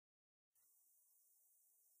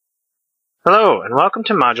Hello, and welcome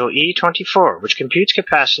to Module E24, which computes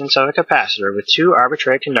capacitance of a capacitor with two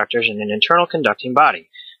arbitrary conductors and an internal conducting body.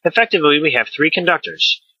 Effectively, we have three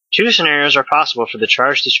conductors. Two scenarios are possible for the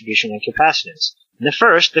charge distribution and capacitance. In the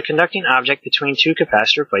first, the conducting object between two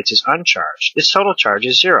capacitor plates is uncharged. Its total charge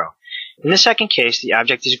is 0. In the second case, the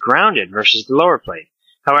object is grounded versus the lower plate.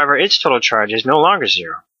 However, its total charge is no longer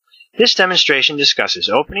 0. This demonstration discusses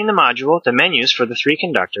opening the module, the menus for the three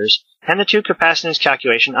conductors, and the two capacitance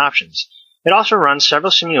calculation options. It also runs several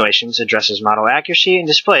simulations, addresses model accuracy, and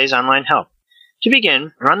displays online help. To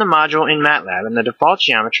begin, run the module in MATLAB and the default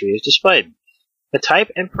geometry is displayed. The type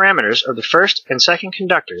and parameters of the first and second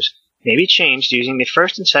conductors may be changed using the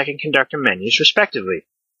first and second conductor menus respectively.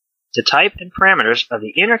 The type and parameters of the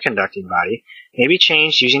inner conducting body may be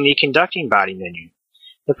changed using the conducting body menu.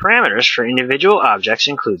 The parameters for individual objects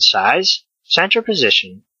include size, center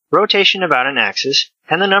position, rotation about an axis,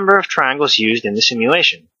 and the number of triangles used in the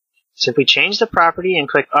simulation. Simply change the property and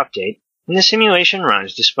click Update, and the simulation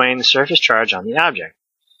runs displaying the surface charge on the object.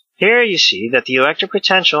 Here you see that the electric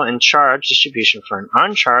potential and charge distribution for an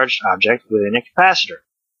uncharged object within a capacitor.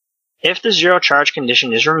 If the zero charge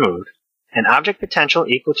condition is removed, an object potential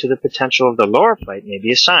equal to the potential of the lower plate may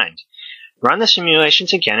be assigned. Run the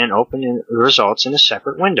simulations again and open the results in a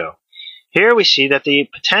separate window. Here we see that the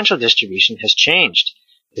potential distribution has changed.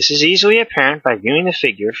 This is easily apparent by viewing the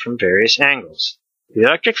figure from various angles. The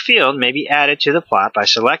electric field may be added to the plot by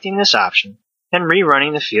selecting this option and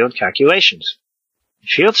rerunning the field calculations. The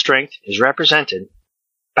field strength is represented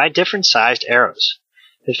by different sized arrows.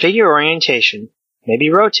 The figure orientation may be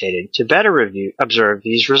rotated to better observe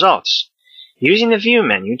these results. Using the View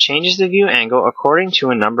menu changes the view angle according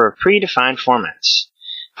to a number of predefined formats.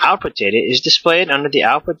 Output data is displayed under the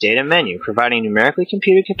Output Data menu, providing numerically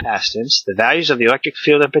computed capacitance, the values of the electric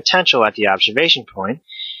field and potential at the observation point,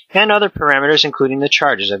 and other parameters including the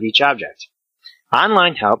charges of each object.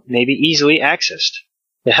 Online help may be easily accessed.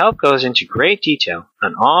 The help goes into great detail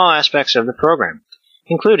on all aspects of the program,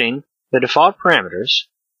 including the default parameters,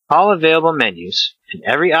 all available menus, and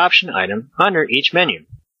every option item under each menu.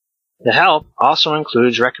 The help also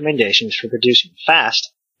includes recommendations for producing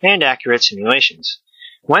fast and accurate simulations.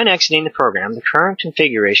 When exiting the program, the current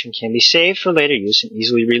configuration can be saved for later use and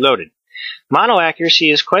easily reloaded. Model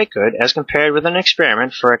accuracy is quite good as compared with an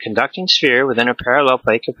experiment for a conducting sphere within a parallel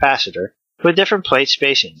plate capacitor with different plate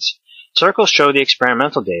spacings. Circles show the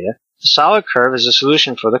experimental data. The solid curve is a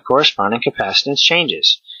solution for the corresponding capacitance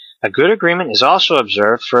changes. A good agreement is also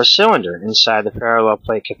observed for a cylinder inside the parallel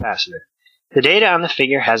plate capacitor. The data on the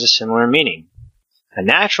figure has a similar meaning. A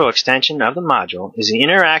natural extension of the module is the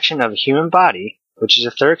interaction of a human body, which is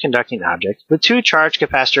a third conducting object, with two charged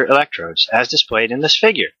capacitor electrodes, as displayed in this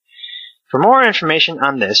figure. For more information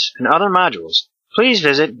on this and other modules, please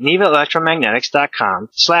visit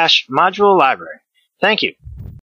nevaelectromagnetics.com/module library. Thank you.